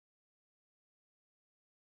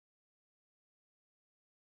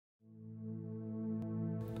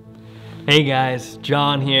Hey guys,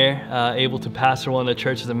 John here, able to pastor one of the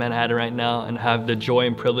churches in Manhattan right now and have the joy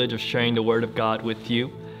and privilege of sharing the Word of God with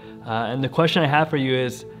you. And the question I have for you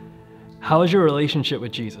is, how is your relationship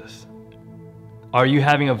with Jesus? Are you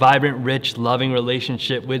having a vibrant, rich, loving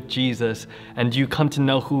relationship with Jesus, and do you come to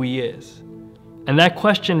know who He is? And that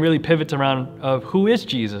question really pivots around of who is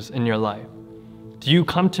Jesus in your life? Do you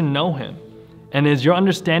come to know Him? And is your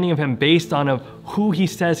understanding of Him based on of who He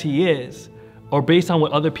says He is, or based on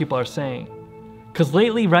what other people are saying? Because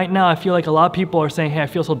lately, right now, I feel like a lot of people are saying, hey, I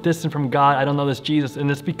feel so distant from God, I don't know this Jesus. And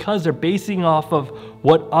it's because they're basing off of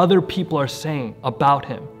what other people are saying about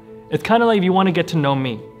Him. It's kind of like if you want to get to know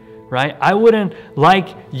me, right? I wouldn't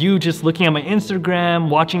like you just looking at my Instagram,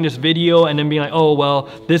 watching this video, and then being like, oh, well,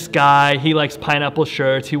 this guy, he likes pineapple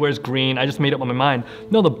shirts, he wears green, I just made up my mind.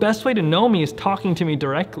 No, the best way to know me is talking to me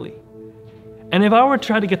directly. And if I were to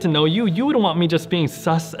try to get to know you, you wouldn't want me just being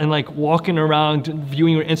sus and like walking around,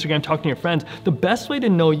 viewing your Instagram, talking to your friends. The best way to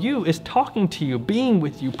know you is talking to you, being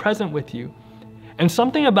with you, present with you. And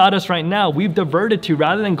something about us right now, we've diverted to,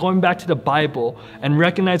 rather than going back to the Bible and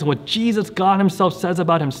recognizing what Jesus, God Himself, says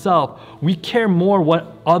about Himself, we care more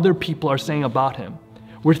what other people are saying about Him.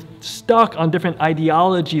 We're stuck on different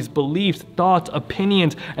ideologies, beliefs, thoughts,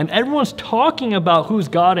 opinions, and everyone's talking about who's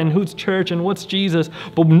God and who's church and what's Jesus,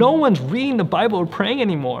 but no one's reading the Bible or praying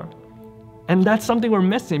anymore. And that's something we're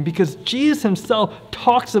missing, because Jesus Himself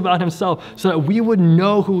talks about Himself so that we would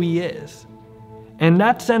know who He is. In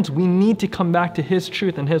that sense, we need to come back to His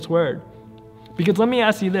truth and His word. Because let me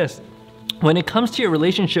ask you this. When it comes to your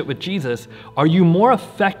relationship with Jesus, are you more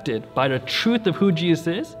affected by the truth of who Jesus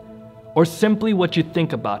is, or simply what you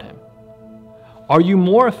think about Him? Are you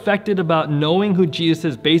more affected about knowing who Jesus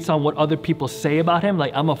is based on what other people say about Him?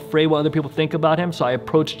 Like, I'm afraid what other people think about Him, so I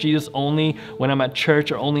approach Jesus only when I'm at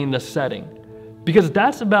church or only in this setting. Because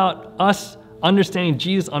that's about us understanding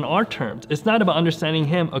Jesus on our terms. It's not about understanding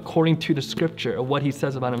Him according to the scripture of what He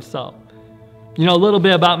says about Himself. You know, a little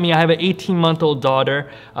bit about me, I have an 18-month-old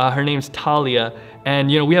daughter. Her name's Talia.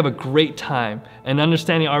 And, you know, we have a great time. And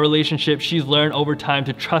understanding our relationship, she's learned over time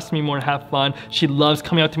to trust me more and have fun. She loves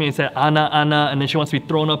coming up to me and saying, Anna, Anna, and then she wants to be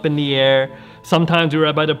thrown up in the air. Sometimes we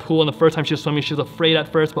were by the pool, and the first time she was swimming, she was afraid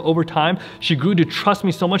at first, but over time, she grew to trust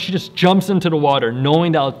me so much, she just jumps into the water,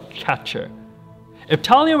 knowing that I'll catch her. If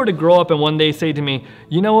Talia were to grow up and one day say to me,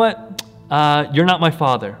 you know what, you're not my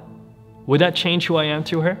father, would that change who I am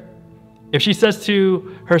to her? If she says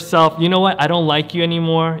to herself, you know what, I don't like you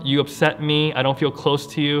anymore, you upset me, I don't feel close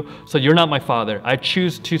to you, so you're not my father. I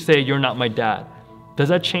choose to say you're not my dad. Does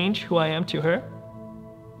that change who I am to her?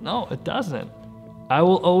 No, it doesn't. I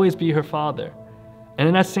will always be her father. And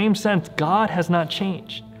in that same sense, God has not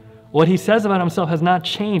changed. What He says about Himself has not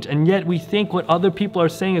changed, and yet we think what other people are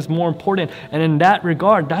saying is more important. And in that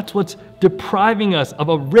regard, that's what's depriving us of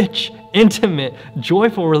a rich, intimate,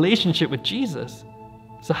 joyful relationship with Jesus.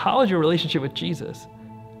 So how is your relationship with Jesus?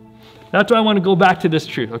 That's why I want to go back to this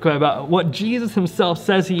truth, okay, about what Jesus Himself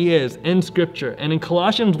says He is in Scripture. And in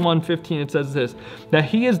Colossians 1:15, it says this, that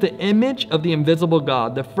He is the image of the invisible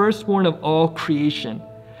God, the firstborn of all creation.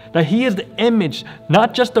 That He is the image,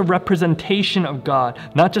 not just the representation of God,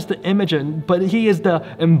 not just the image, but He is the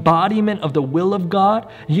embodiment of the will of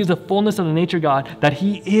God. He is the fullness of the nature of God, that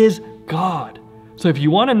He is God. So if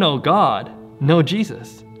you want to know God, know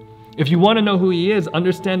Jesus. If you want to know who He is,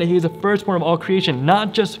 understand that He is the firstborn of all creation,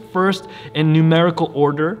 not just first in numerical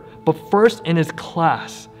order, but first in His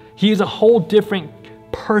class. He is a whole different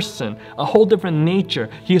person, a whole different nature.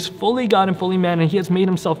 He is fully God and fully man, and He has made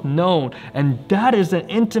Himself known. And that is an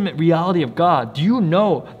intimate reality of God. Do you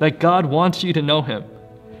know that God wants you to know Him?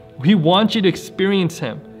 He wants you to experience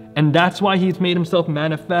Him. And that's why He's made Himself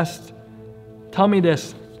manifest. Tell me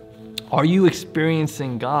this, are you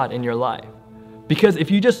experiencing God in your life? Because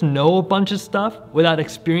if you just know a bunch of stuff without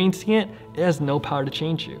experiencing it, it has no power to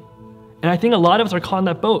change you. And I think a lot of us are caught in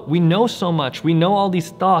that boat. We know so much, we know all these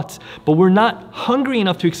thoughts, but we're not hungry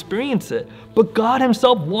enough to experience it. But God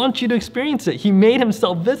Himself wants you to experience it. He made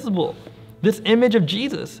Himself visible, this image of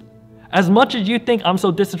Jesus. As much as you think I'm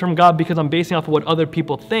so distant from God because I'm basing off of what other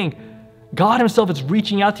people think, God Himself is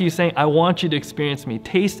reaching out to you saying, I want you to experience me.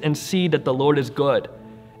 Taste and see that the Lord is good,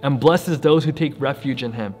 and blesses those who take refuge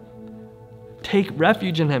in Him. Take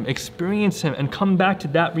refuge in Him, experience Him, and come back to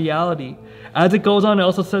that reality. As it goes on, it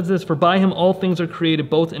also says this, for by Him all things are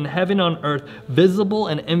created, both in heaven and on earth, visible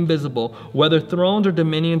and invisible, whether thrones or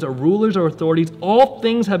dominions or rulers or authorities, all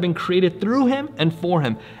things have been created through Him and for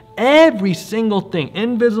Him. Every single thing,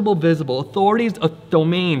 invisible, visible, authorities,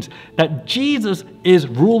 domains, that Jesus is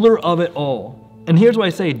ruler of it all. And here's what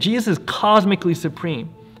I say, Jesus is cosmically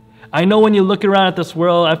supreme. I know when you look around at this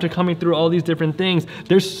world after coming through all these different things,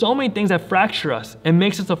 there's so many things that fracture us and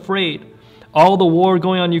makes us afraid. All the war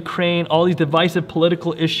going on in Ukraine, all these divisive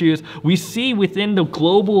political issues, we see within the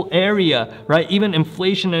global area, right? Even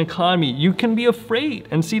inflation and economy, you can be afraid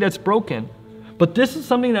and see that's broken. But this is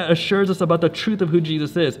something that assures us about the truth of who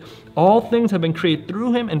Jesus is. All things have been created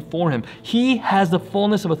through him and for him. He has the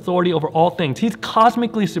fullness of authority over all things. He's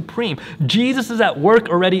cosmically supreme. Jesus is at work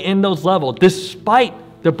already in those levels, despite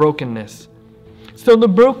the brokenness. So the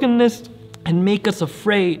brokenness can make us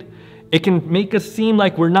afraid. It can make us seem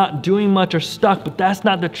like we're not doing much or stuck, but that's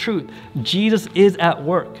not the truth. Jesus is at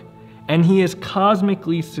work, and he is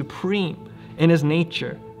cosmically supreme in his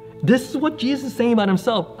nature. This is what Jesus is saying about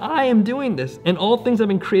himself. I am doing this, and all things have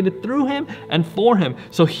been created through him and for him.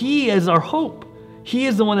 So he is our hope. He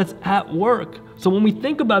is the one that's at work. So when we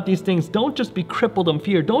think about these things, don't just be crippled in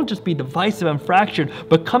fear. Don't just be divisive and fractured,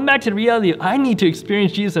 but come back to the reality of, I need to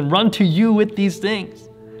experience Jesus and run to you with these things.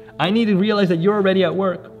 I need to realize that you're already at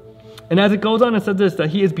work. And as it goes on, it says this, that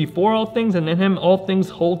he is before all things, and in him all things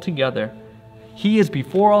hold together. He is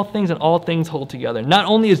before all things, and all things hold together. Not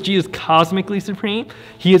only is Jesus cosmically supreme,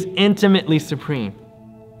 he is intimately supreme,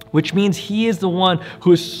 which means he is the one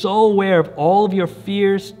who is so aware of all of your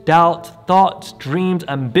fears, doubts, thoughts, dreams,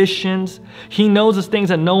 ambitions. He knows those things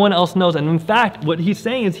that no one else knows. And in fact, what he's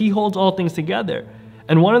saying is he holds all things together.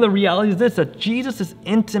 And one of the realities is this, that Jesus is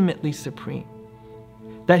intimately supreme,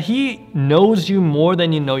 that he knows you more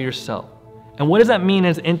than you know yourself. And what does that mean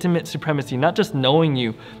as intimate supremacy? Not just knowing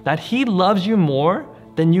you, that he loves you more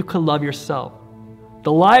than you could love yourself.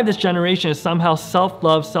 The lie of this generation is somehow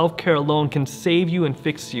self-love, self-care alone can save you and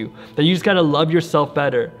fix you. That you just gotta love yourself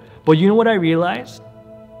better. But you know what I realized?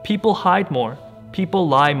 People hide more. People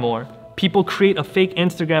lie more. People create a fake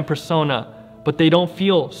Instagram persona, but they don't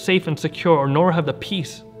feel safe and secure or nor have the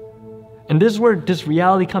peace. And this is where this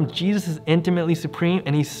reality comes. Jesus is intimately supreme,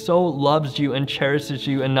 and he so loves you and cherishes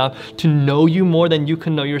you enough to know you more than you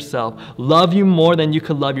can know yourself, love you more than you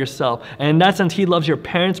could love yourself. And in that sense, he loves your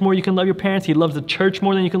parents more than you can love your parents. He loves the church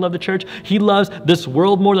more than you can love the church. He loves this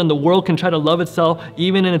world more than the world can try to love itself,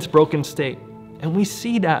 even in its broken state. And we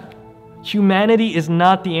see that. Humanity is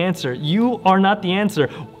not the answer. You are not the answer.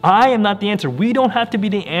 I am not the answer. We don't have to be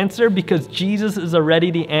the answer because Jesus is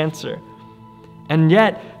already the answer. And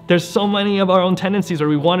yet, there's so many of our own tendencies where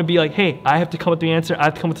we want to be like, hey, I have to come up with the answer. I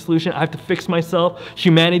have to come up with the solution. I have to fix myself.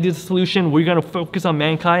 Humanity is the solution. We're going to focus on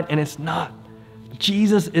mankind. And it's not.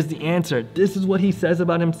 Jesus is the answer. This is what he says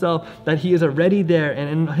about himself, that he is already there, and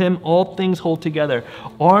in him all things hold together.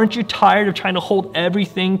 Aren't you tired of trying to hold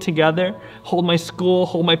everything together? Hold my school,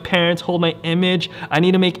 hold my parents, hold my image. I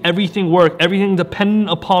need to make everything work. Everything dependent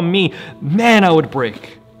upon me. Man, I would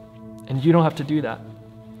break. And you don't have to do that.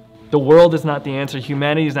 The world is not the answer.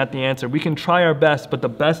 Humanity is not the answer. We can try our best, but the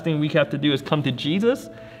best thing we have to do is come to Jesus,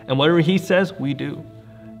 and whatever he says, we do.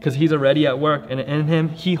 Because he's already at work, and in him,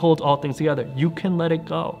 he holds all things together. You can let it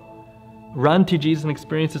go. Run to Jesus and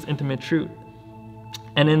experience this intimate truth.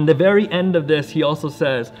 And in the very end of this, he also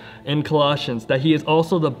says in Colossians that he is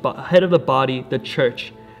also the head of the body, the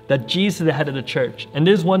church. That Jesus is the head of the church. And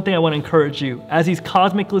this is one thing I want to encourage you. As he's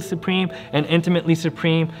cosmically supreme and intimately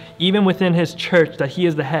supreme, even within his church, that he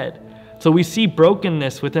is the head. So we see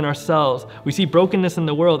brokenness within ourselves. We see brokenness in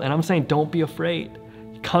the world. And I'm saying, don't be afraid.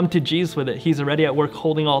 Come to Jesus with it. He's already at work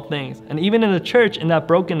holding all things. And even in the church, in that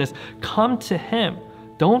brokenness, come to him.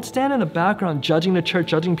 Don't stand in the background judging the church,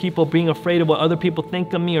 judging people, being afraid of what other people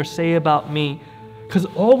think of me or say about me. Because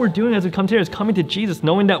all we're doing as we come here is coming to Jesus,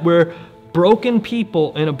 knowing that we're broken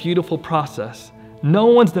people in a beautiful process. No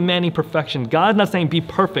one's demanding perfection. God's not saying be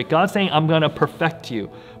perfect. God's saying I'm going to perfect you.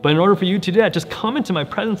 But in order for you to do that, just come into my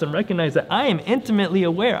presence and recognize that I am intimately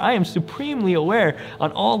aware. I am supremely aware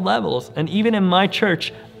on all levels. And even in my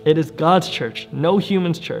church, it is God's church, no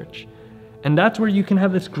human's church. And that's where you can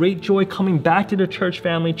have this great joy coming back to the church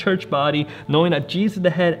family, church body, knowing that Jesus is the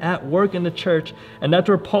head at work in the church. And that's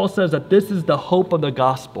where Paul says that this is the hope of the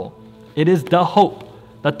gospel. It is the hope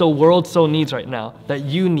that the world so needs right now, that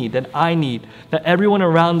you need, that I need, that everyone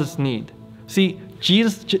around us need. See,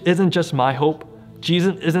 Jesus isn't just my hope.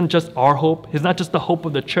 Jesus isn't just our hope. He's not just the hope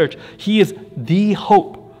of the church. He is the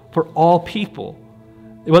hope for all people.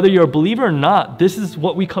 Whether you're a believer or not, this is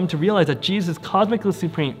what we come to realize, that Jesus is cosmically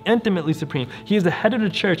supreme, intimately supreme. He is the head of the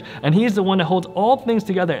church, and he is the one that holds all things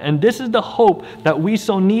together. And this is the hope that we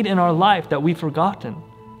so need in our life that we've forgotten.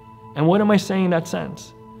 And what am I saying in that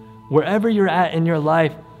sense? Wherever you're at in your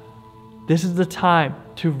life, this is the time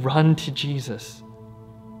to run to Jesus,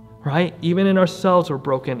 right? Even in ourselves, we're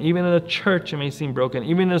broken. Even in the church, it may seem broken.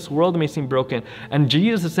 Even in this world, it may seem broken. And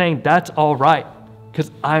Jesus is saying, that's all right,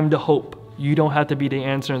 because I'm the hope. You don't have to be the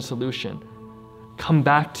answer and solution. Come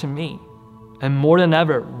back to me. And more than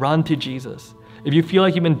ever, run to Jesus. If you feel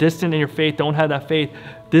like you've been distant in your faith, don't have that faith,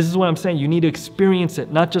 this is what I'm saying. You need to experience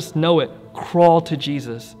it, not just know it. Crawl to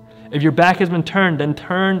Jesus. If your back has been turned, then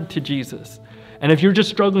turn to Jesus. And if you're just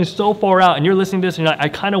struggling so far out and you're listening to this and you're like, I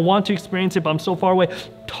kind of want to experience it, but I'm so far away,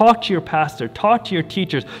 talk to your pastor, talk to your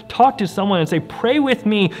teachers, talk to someone and say, pray with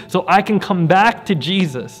me so I can come back to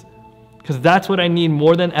Jesus. Because that's what I need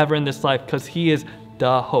more than ever in this life, because he is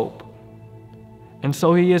the hope. And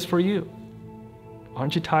so he is for you.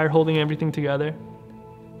 Aren't you tired holding everything together?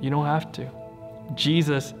 You don't have to.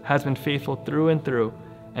 Jesus has been faithful through and through,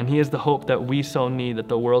 and he is the hope that we so need, that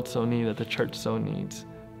the world so needs, that the church so needs.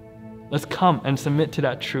 Let's come and submit to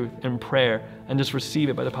that truth in prayer and just receive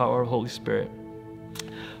it by the power of the Holy Spirit.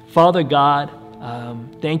 Father God,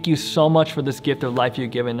 thank you so much for this gift of life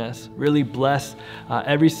you've given us. Really bless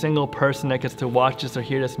every single person that gets to watch this or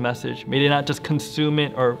hear this message. May they not just consume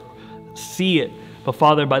it or see it, but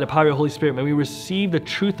Father, by the power of the Holy Spirit, may we receive the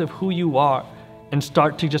truth of who you are and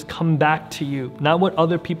start to just come back to you. Not what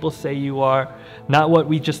other people say you are, not what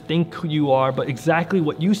we just think who you are, but exactly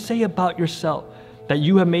what you say about yourself, that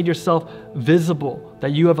you have made yourself visible,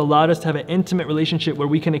 that you have allowed us to have an intimate relationship where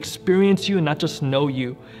we can experience you and not just know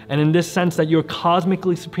you. And in this sense that you're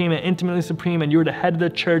cosmically supreme and intimately supreme, and you're the head of the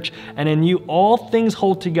church, and in you all things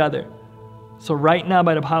hold together. So right now,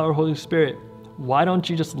 by the power of the Holy Spirit, why don't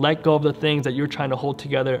you just let go of the things that you're trying to hold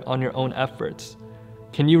together on your own efforts?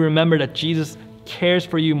 Can you remember that Jesus cares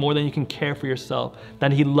for you more than you can care for yourself,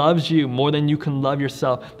 that he loves you more than you can love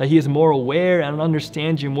yourself, that he is more aware and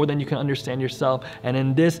understands you more than you can understand yourself, and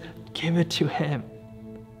in this, give it to him.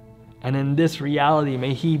 And in this reality,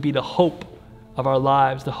 may he be the hope of our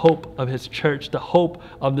lives, the hope of his church, the hope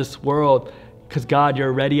of this world, because God, you're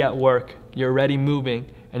already at work, you're already moving,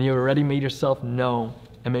 and you've already made yourself known,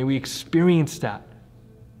 and may we experience that.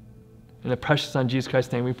 In the precious Son, Jesus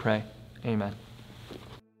Christ's name we pray, amen.